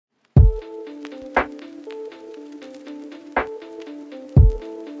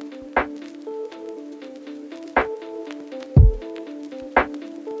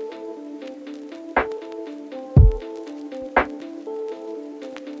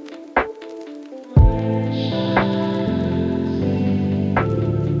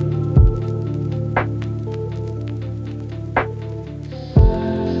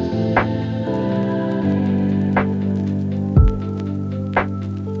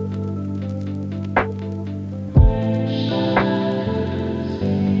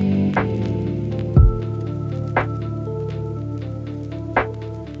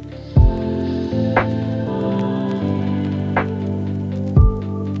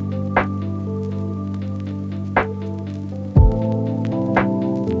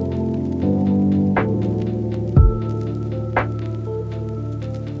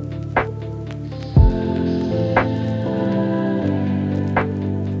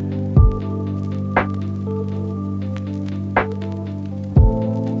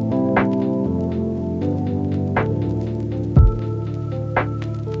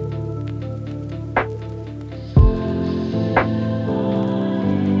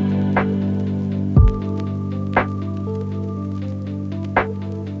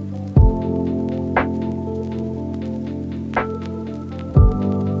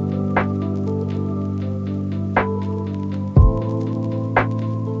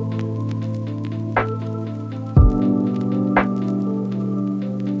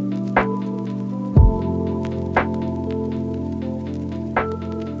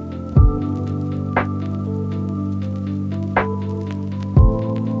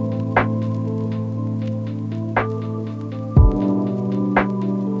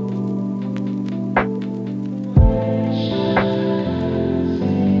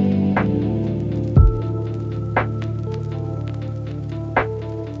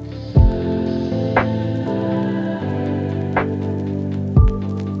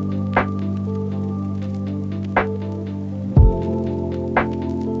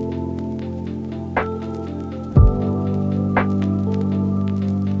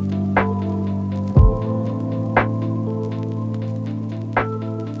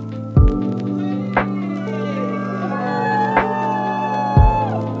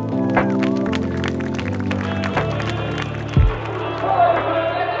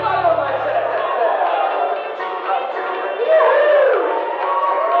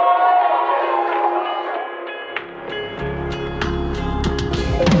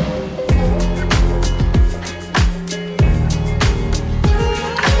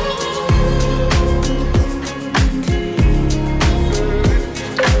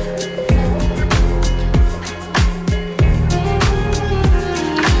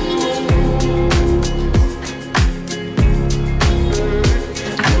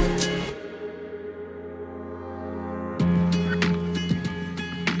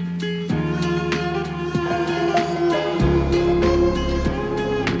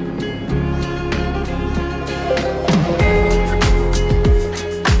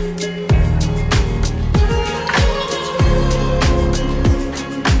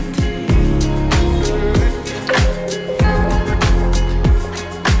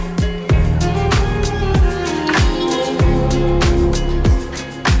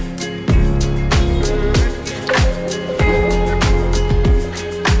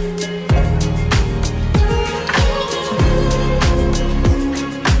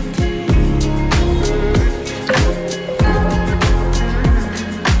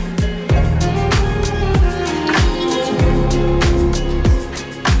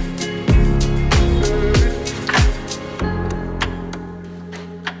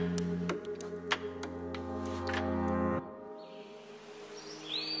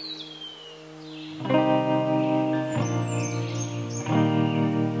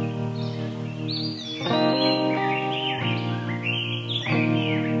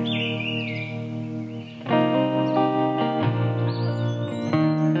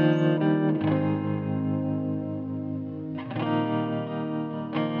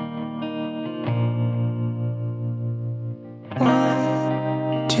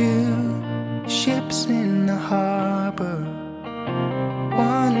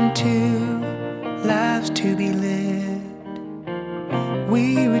two lives to be lived.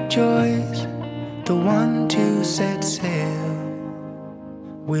 We rejoice, the one to set sail,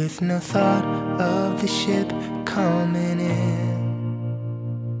 with no thought of the ship coming in.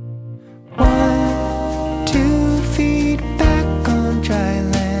 1, 2 feet back on dry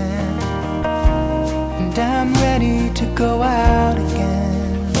land, and I'm ready to go out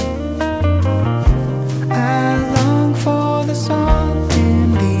again. I long for the salt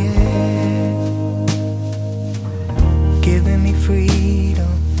in the air, giving me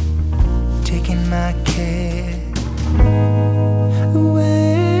freedom, taking my care away.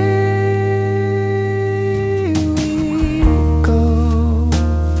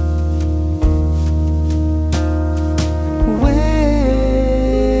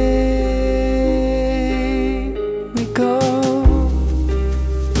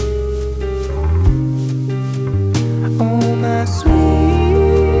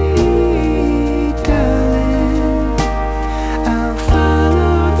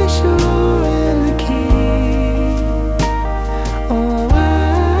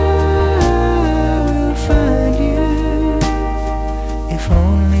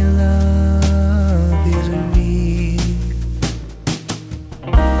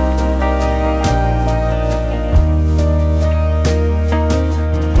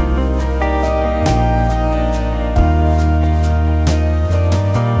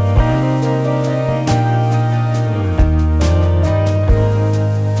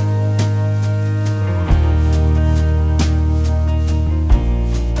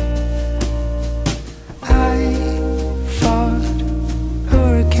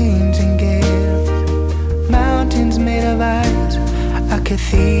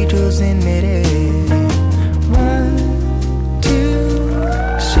 Cathedrals in midair. 1, 2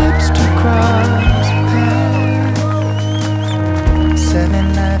 ships to cross paths.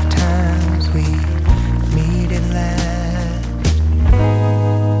 7 lifetimes we meet at last.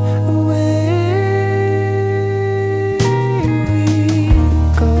 Away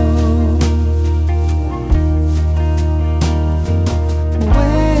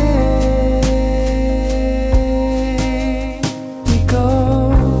we go.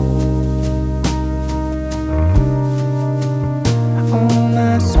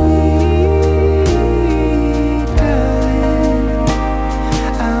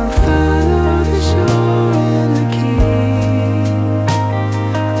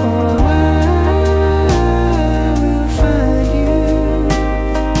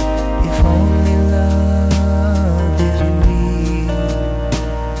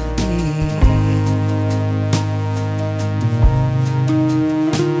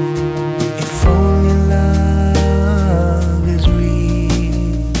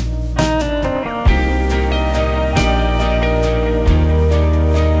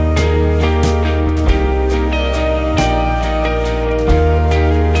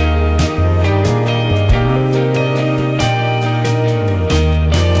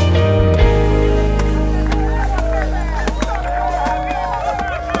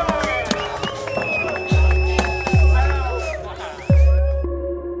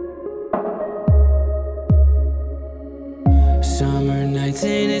 Summer nights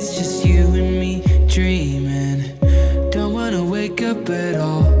and it's just you and me dreaming. Don't wanna wake up at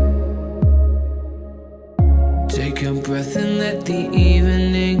all. Take a breath and let the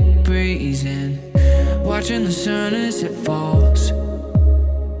evening breeze in, watching the sun as it falls.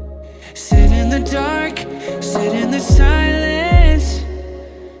 Sit in the dark, sit in the silence.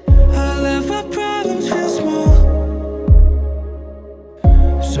 All of our problems feel small.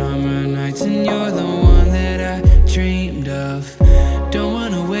 Summer nights and you're the one that I dreamed of. Don't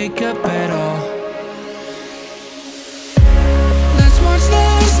wanna wake up at all. Let's watch the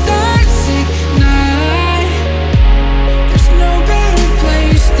stars ignite. There's no better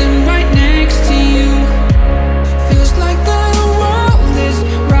place than right next to you. Feels like the world is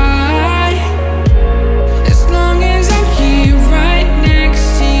right, as long as I'm here right next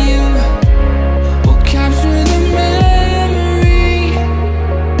to you. We'll capture the memory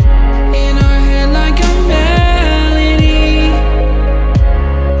in our head like a melody.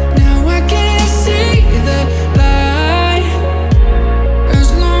 Now I can see the light, as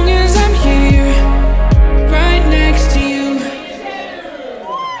long as I'm here right next to you.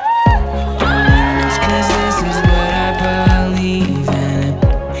 Don't need much 'cause this is what I believe in.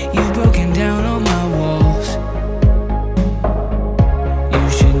 You've broken down all my walls. You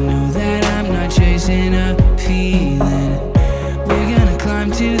should know that I'm not chasing a feeling. We're gonna climb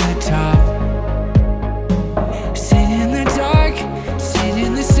to the top. Sit in the dark, sit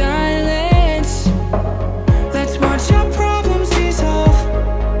in the silence. Let's watch our problems dissolve.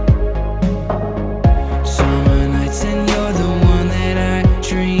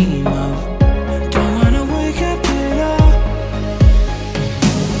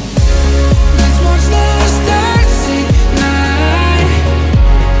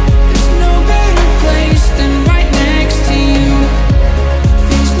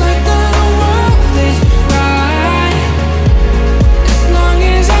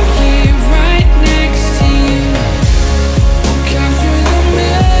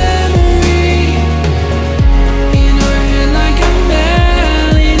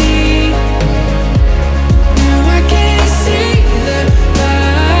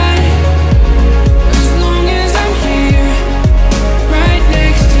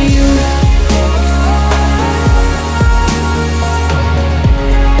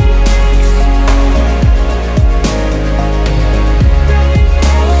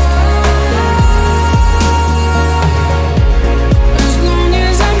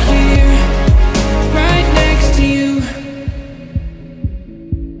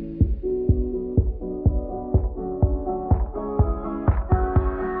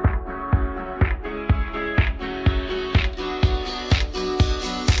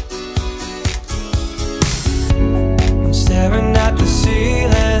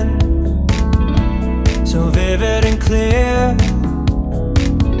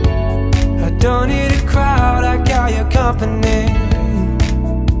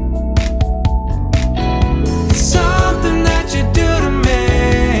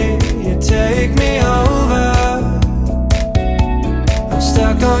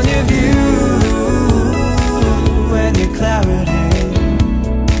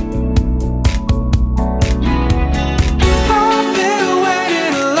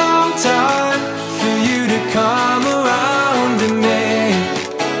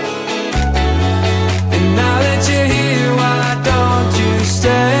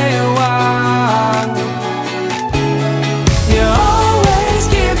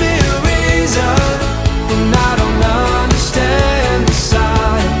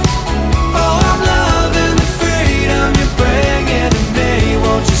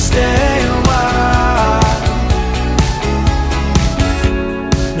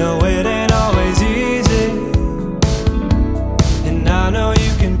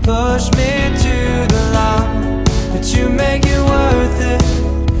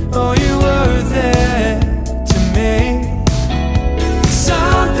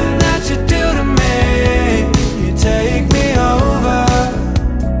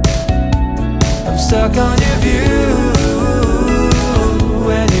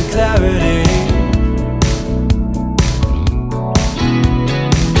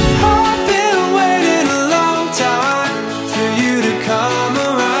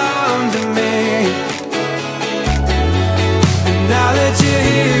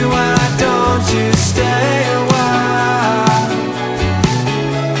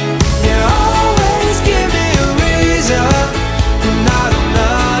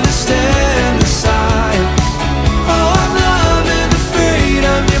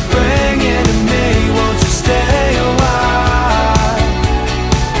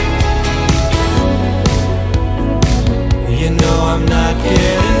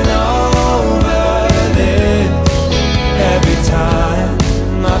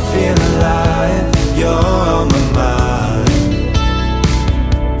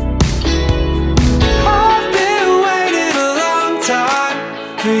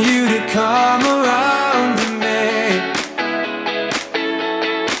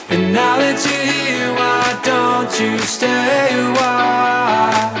 And now that you're here, why don't you stay a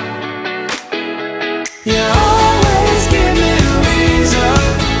while? Yeah.